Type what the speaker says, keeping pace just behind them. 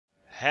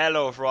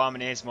Hello everyone, my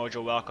name is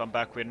Moewjoew. Welcome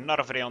back with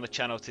another video on the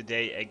channel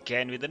today,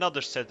 again with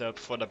another setup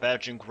for the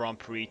Belgian Grand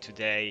Prix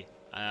today,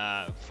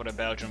 for the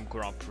Belgium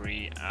Grand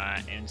Prix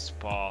in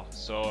Spa.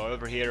 So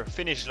over here,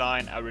 finish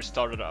line, I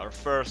restarted our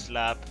first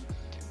lap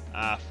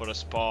for the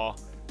Spa,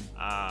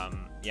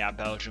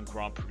 Belgian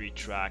Grand Prix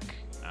track.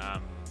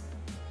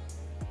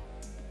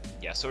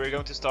 So we're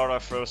going to start our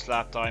first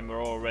lap time.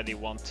 We're already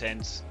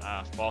 1/10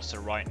 faster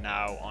right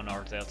now on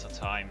our delta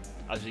time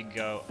as we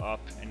go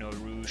up in Eau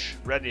Rouge,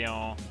 ready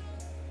on.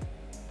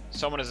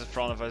 Someone is in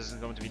front of us, is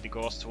going to be the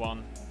ghost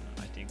one.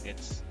 I think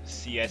it's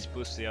CS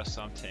Pussy or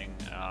something.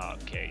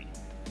 Okay,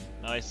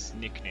 nice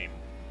nickname.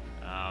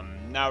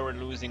 Now we're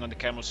losing on the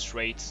camel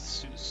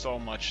straights so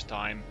much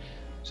time.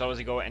 So as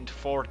we go into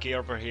 4th gear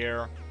over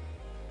here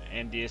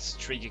in this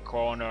tricky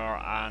corner,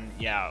 and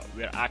yeah,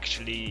 we're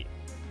actually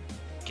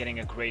getting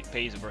a great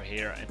pace over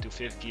here into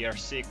 5th gear,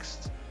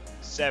 6th,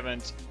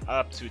 7th,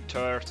 up to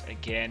 3rd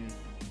again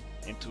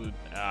into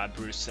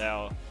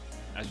Brussels.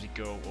 As we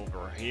go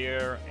over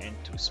here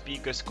into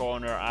Speaker's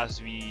Corner, as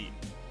we,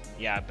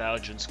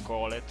 Belgians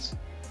call it.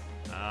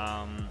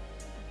 Our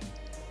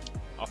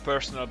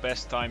personal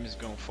best time is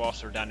going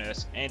faster than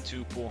us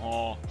into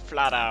Pouhon,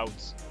 flat out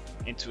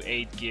into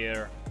 8th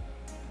gear.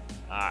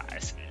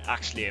 It's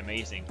actually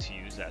amazing to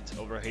use that.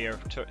 Over here,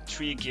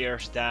 3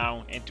 gears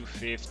down into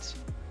 5th.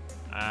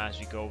 As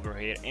we go over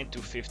here into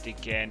 5th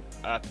again,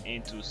 up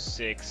into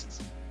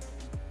 6th.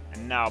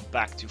 And now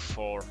back to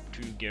 4,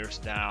 2 gears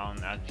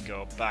down as we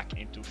go back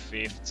into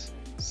 5th,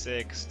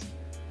 6th,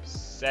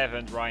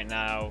 7th right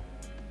now.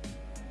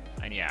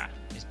 And yeah,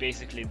 it's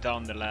basically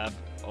done the lap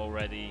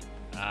already.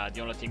 The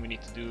only thing we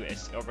need to do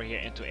is over here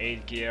into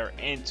 8th gear,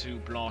 into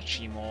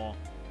Blanchiment.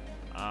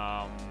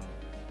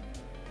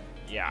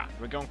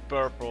 We're going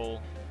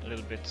purple a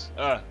little bit.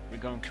 We're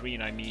going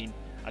green, I mean.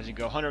 As we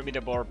go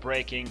 100-meter bar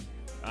braking,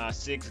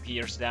 6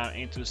 gears down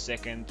into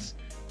 2nd.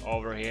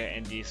 Over here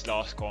in these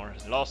last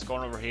corners. Last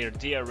corner over here,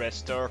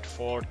 DRS 3rd,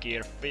 4th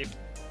gear, 5th,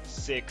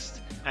 6th,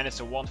 and it's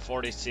a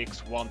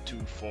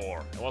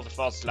 1:46.124. It was the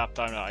fastest lap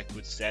time that I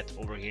could set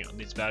over here on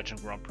this Belgian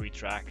Grand Prix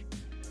track.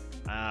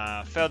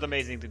 Felt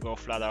amazing to go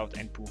flat out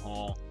in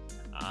Pouhon.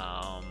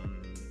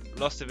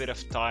 Lost a bit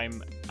of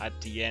time at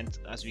the end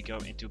as we go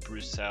into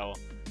Brussels.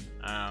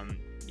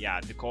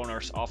 The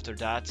corners after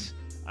that.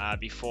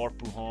 Before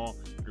Pouhon,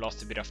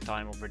 lost a bit of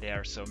time over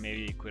there, so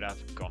maybe it could have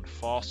gone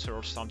faster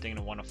or something,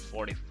 in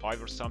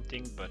 1:45 or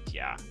something, but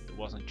yeah, it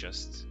wasn't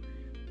just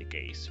the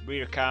case.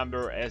 Rear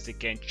camber as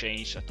again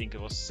changed, I think it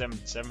was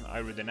 77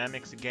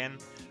 aerodynamics again,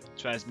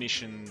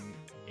 transmission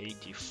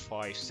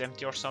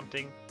 8570 or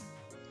something,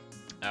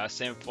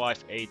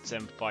 758,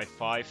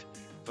 755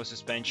 for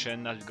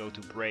suspension. As we go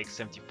to brake,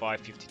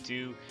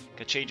 7552,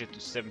 can change it to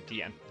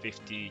 70 and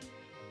 50.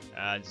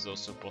 This is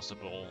also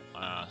possible,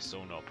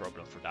 so no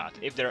problem for that.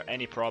 If there are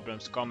any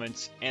problems,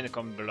 comment in the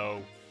comment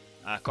below.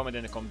 I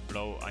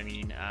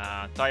mean,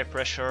 tire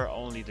pressure,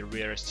 only the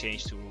rear is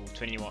changed to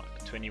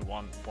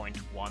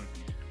 21.1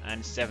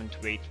 and 7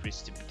 to 8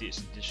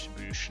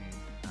 distribution.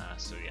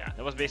 So yeah,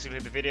 that was basically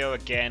the video.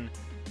 Again,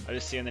 I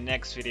will see you in the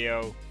next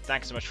video.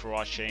 Thanks so much for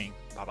watching.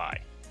 Bye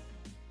bye.